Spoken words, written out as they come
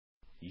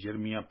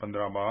یرمیہ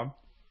 15 باب۔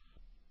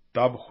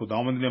 تب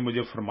خداوند نے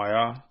مجھے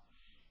فرمایا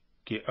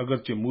کہ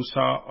اگرچہ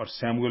موسیٰ اور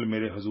سیموئیل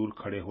میرے حضور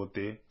کھڑے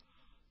ہوتے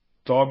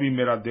تو بھی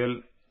میرا دل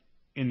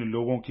ان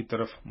لوگوں کی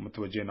طرف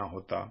متوجہ نہ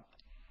ہوتا۔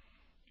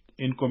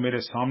 ان کو میرے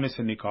سامنے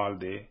سے نکال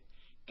دے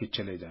کہ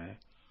چلے جائیں،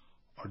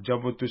 اور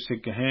جب وہ تجھ سے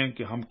کہیں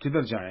کہ ہم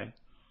کدھر جائیں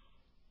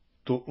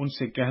تو ان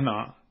سے کہنا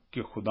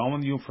کہ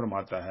خداوند یوں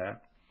فرماتا ہے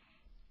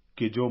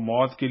کہ جو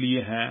موت کے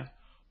لیے ہیں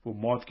وہ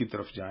موت کی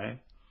طرف جائیں،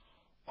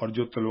 اور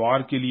جو تلوار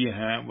کے لیے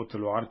ہیں وہ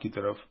تلوار کی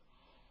طرف،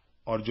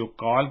 اور جو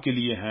کال کے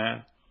لیے ہیں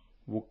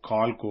وہ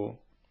کال کو،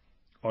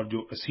 اور جو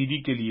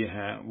اسیری کے لیے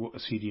ہیں وہ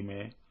اسیری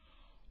میں،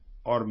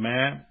 اور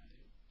میں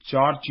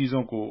 4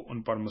 چیزوں کو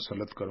ان پر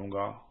مسلط کروں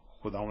گا،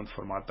 خداوند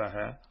فرماتا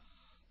ہے،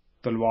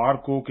 تلوار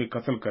کو کہ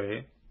قتل کرے،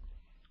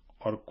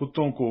 اور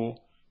کتوں کو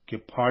کہ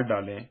پھاڑ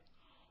ڈالیں،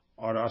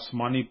 اور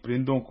آسمانی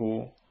پرندوں کو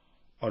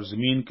اور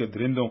زمین کے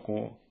درندوں کو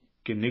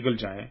کہ نگل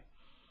جائیں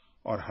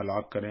اور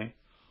ہلاک کریں،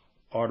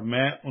 اور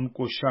میں ان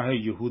کو شاہ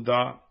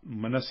یہودا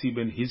منسی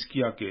بن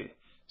حزقیہ کے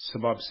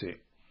سبب سے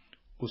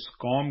اس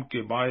قوم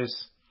کے باعث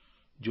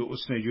جو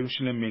اس نے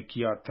یروشلم میں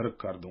کیا ترک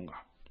کر دوں گا،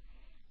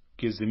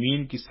 کہ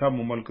زمین کی سب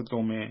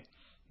مملکتوں میں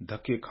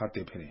دھکے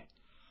کھاتے پھریں۔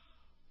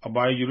 اب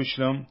آئے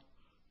یروشلم،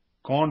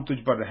 کون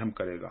تجھ پر رحم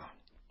کرے گا؟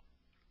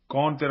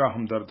 کون تیرا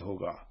ہمدرد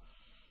ہوگا؟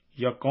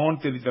 یا کون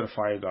تیری طرف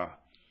آئے گا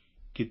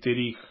کہ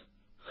تیری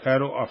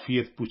خیر و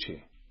عافیت پوچھے؟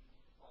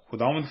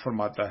 خداوند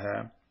فرماتا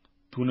ہے،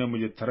 تو نے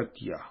مجھے ترک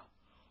کیا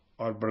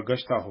اور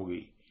برگشتہ ہو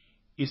گئی،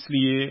 اس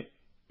لیے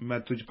میں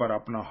تجھ پر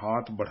اپنا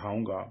ہاتھ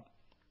بڑھاؤں گا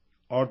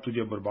اور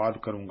تجھے برباد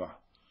کروں گا۔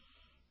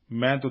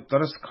 میں تو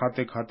ترس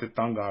کھاتے کھاتے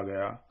تنگ آ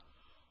گیا،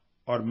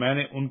 اور میں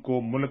نے ان کو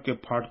ملک کے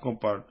پھاٹکوں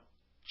پر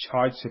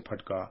چھاج سے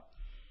پھٹکا،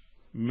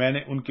 میں نے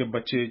ان کے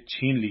بچے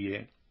چھین لیے،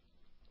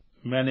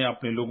 میں نے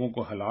اپنے لوگوں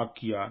کو ہلاک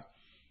کیا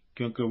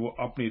کیونکہ وہ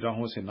اپنی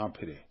راہوں سے نہ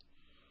پھرے۔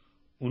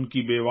 ان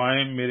کی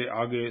بیوائیں میرے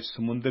آگے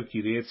سمندر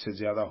کی ریت سے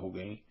زیادہ ہو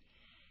گئیں۔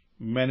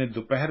 میں نے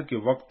دوپہر کے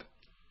وقت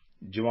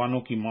جوانوں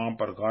کی ماں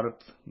پر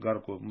غارت گر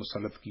کو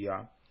مسلط کیا،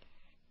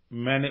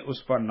 میں نے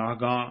اس پر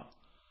ناگہاں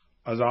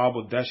عذاب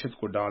و دہشت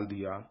کو ڈال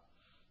دیا۔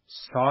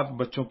 7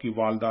 بچوں کی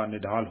والدہ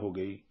نڈھال ہو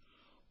گئی،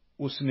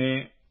 اس نے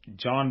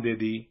جان دے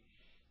دی،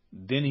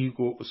 دن ہی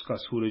کو اس کا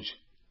سورج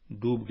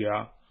ڈوب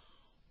گیا،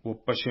 وہ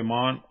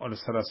پشیمان اور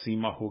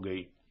سراسیمہ ہو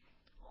گئی۔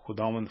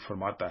 خداوند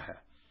فرماتا ہے،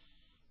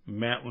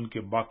 میں ان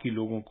کے باقی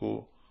لوگوں کو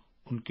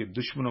ان کے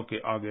دشمنوں کے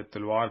آگے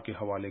تلوار کے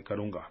حوالے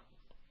کروں گا۔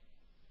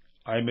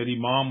 اے میری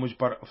ماں، مجھ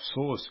پر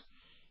افسوس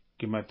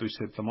کہ میں تجھ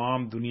سے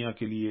تمام دنیا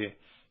کے لیے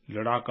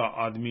لڑاکا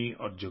آدمی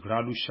اور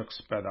جھگڑالو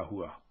شخص پیدا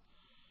ہوا۔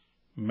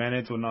 میں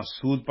نے تو نہ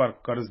سود پر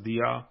قرض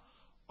دیا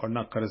اور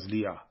نہ قرض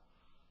لیا،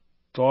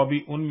 تو بھی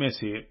ان میں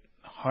سے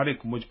ہر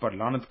ایک مجھ پر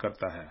لعنت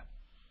کرتا ہے۔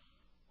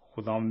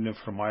 خداوند نے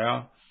فرمایا،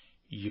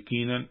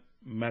 یقیناً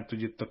میں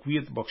تجھے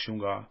تقویت بخشوں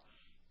گا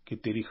کہ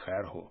تیری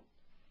خیر ہو۔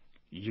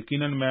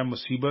 یقیناً میں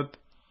مصیبت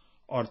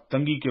اور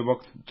تنگی کے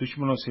وقت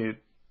دشمنوں سے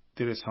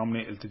تیرے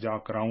سامنے التجا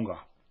کراؤں گا۔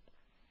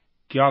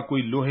 کیا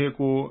کوئی لوہے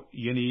کو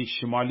یعنی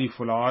شمالی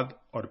فولاد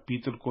اور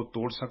پیتل کو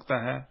توڑ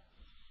سکتا ہے؟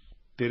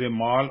 تیرے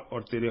مال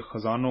اور تیرے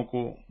خزانوں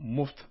کو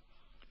مفت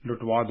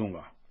لٹوا دوں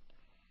گا،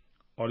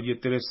 اور یہ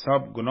تیرے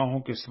سب گناہوں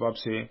کے سبب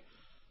سے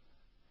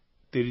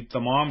تیری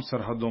تمام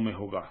سرحدوں میں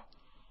ہوگا،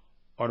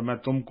 اور میں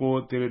تم کو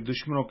تیرے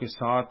دشمنوں کے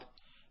ساتھ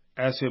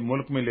ایسے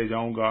ملک میں لے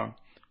جاؤں گا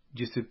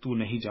جسے تو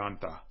نہیں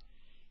جانتا،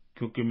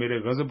 کیونکہ میرے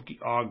غضب کی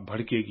آگ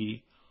بھڑکے گی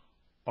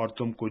اور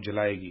تم کو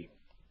جلائے گی۔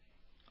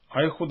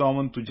 اے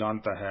خداوند، تو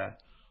جانتا ہے،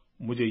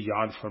 مجھے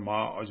یاد فرما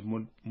اور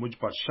مجھ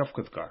پر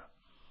شفقت کر،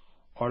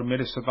 اور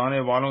میرے ستانے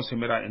والوں سے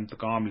میرا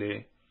انتقام لے۔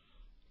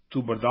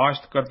 تو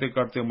برداشت کرتے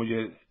کرتے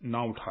مجھے نہ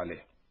اٹھا لے۔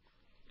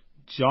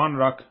 جان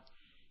رکھ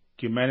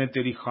کہ میں نے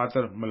تیری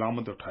خاطر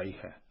ملامت اٹھائی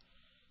ہے۔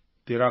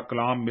 تیرا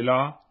کلام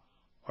ملا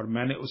اور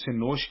میں نے اسے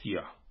نوش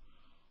کیا،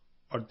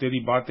 اور تیری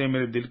باتیں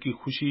میرے دل کی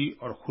خوشی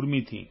اور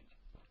خرمی تھیں،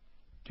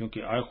 کیونکہ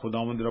اے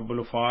خداوند رب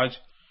الافواج،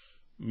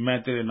 میں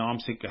تیرے نام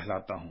سے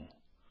کہلاتا ہوں۔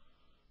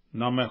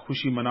 نہ میں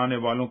خوشی منانے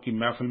والوں کی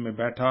محفل میں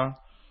بیٹھا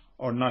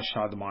اور نہ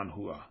شادمان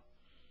ہوا۔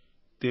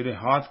 تیرے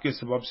ہاتھ کے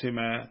سبب سے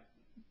میں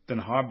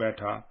تنہا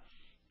بیٹھا،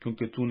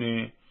 کیونکہ تو نے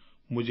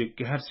مجھے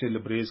قہر سے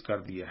لبریز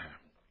کر دیا ہے۔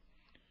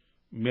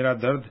 میرا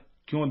درد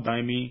کیوں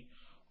دائمی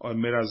اور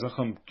میرا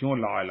زخم کیوں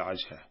لا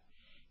علاج ہے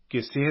کہ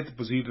صحت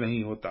پذیر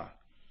نہیں ہوتا؟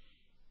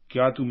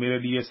 کیا تو میرے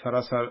لیے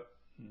سراسر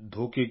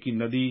دھوکے کی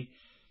ندی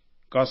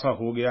کا سا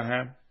ہو گیا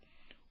ہے،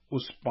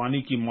 اس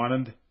پانی کی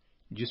مانند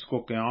جس کو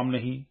قیام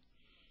نہیں؟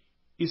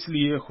 اس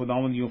لیے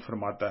خداوند یوں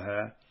فرماتا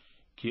ہے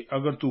کہ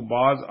اگر تو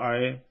باز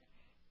آئے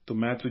تو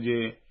میں تجھے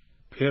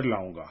پھر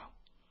لاؤں گا،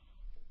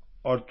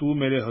 اور تو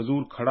میرے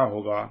حضور کھڑا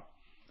ہوگا،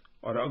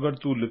 اور اگر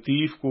تو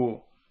لطیف کو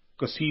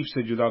کثیف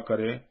سے جدا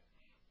کرے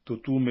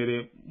تو میرے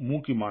منہ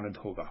کی مانند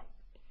ہوگا۔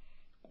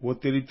 وہ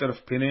تیری طرف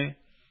پھریں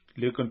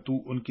لیکن تو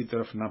ان کی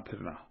طرف نہ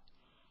پھرنا،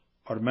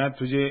 اور میں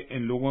تجھے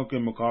ان لوگوں کے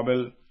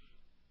مقابل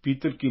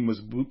پیتل کی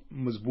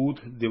مضبوط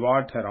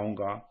دیوار ٹھہراؤں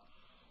گا،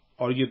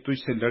 اور یہ تجھ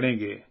سے لڑیں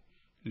گے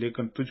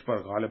لیکن تجھ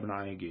پر غالب نہ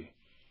آئیں گے،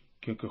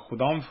 کیونکہ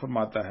خداوند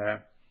فرماتا ہے،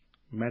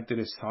 میں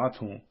تیرے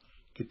ساتھ ہوں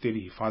کہ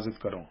تیری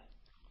حفاظت کروں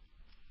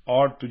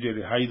اور تجھے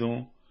رہائی دوں.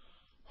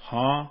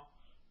 ہاں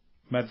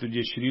میں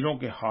تجھے شریروں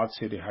کے ہاتھ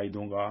سے رہائی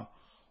دوں گا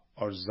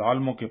اور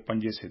ظالموں کے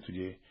پنجے سے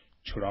تجھے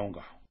چھڑاؤں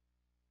گا.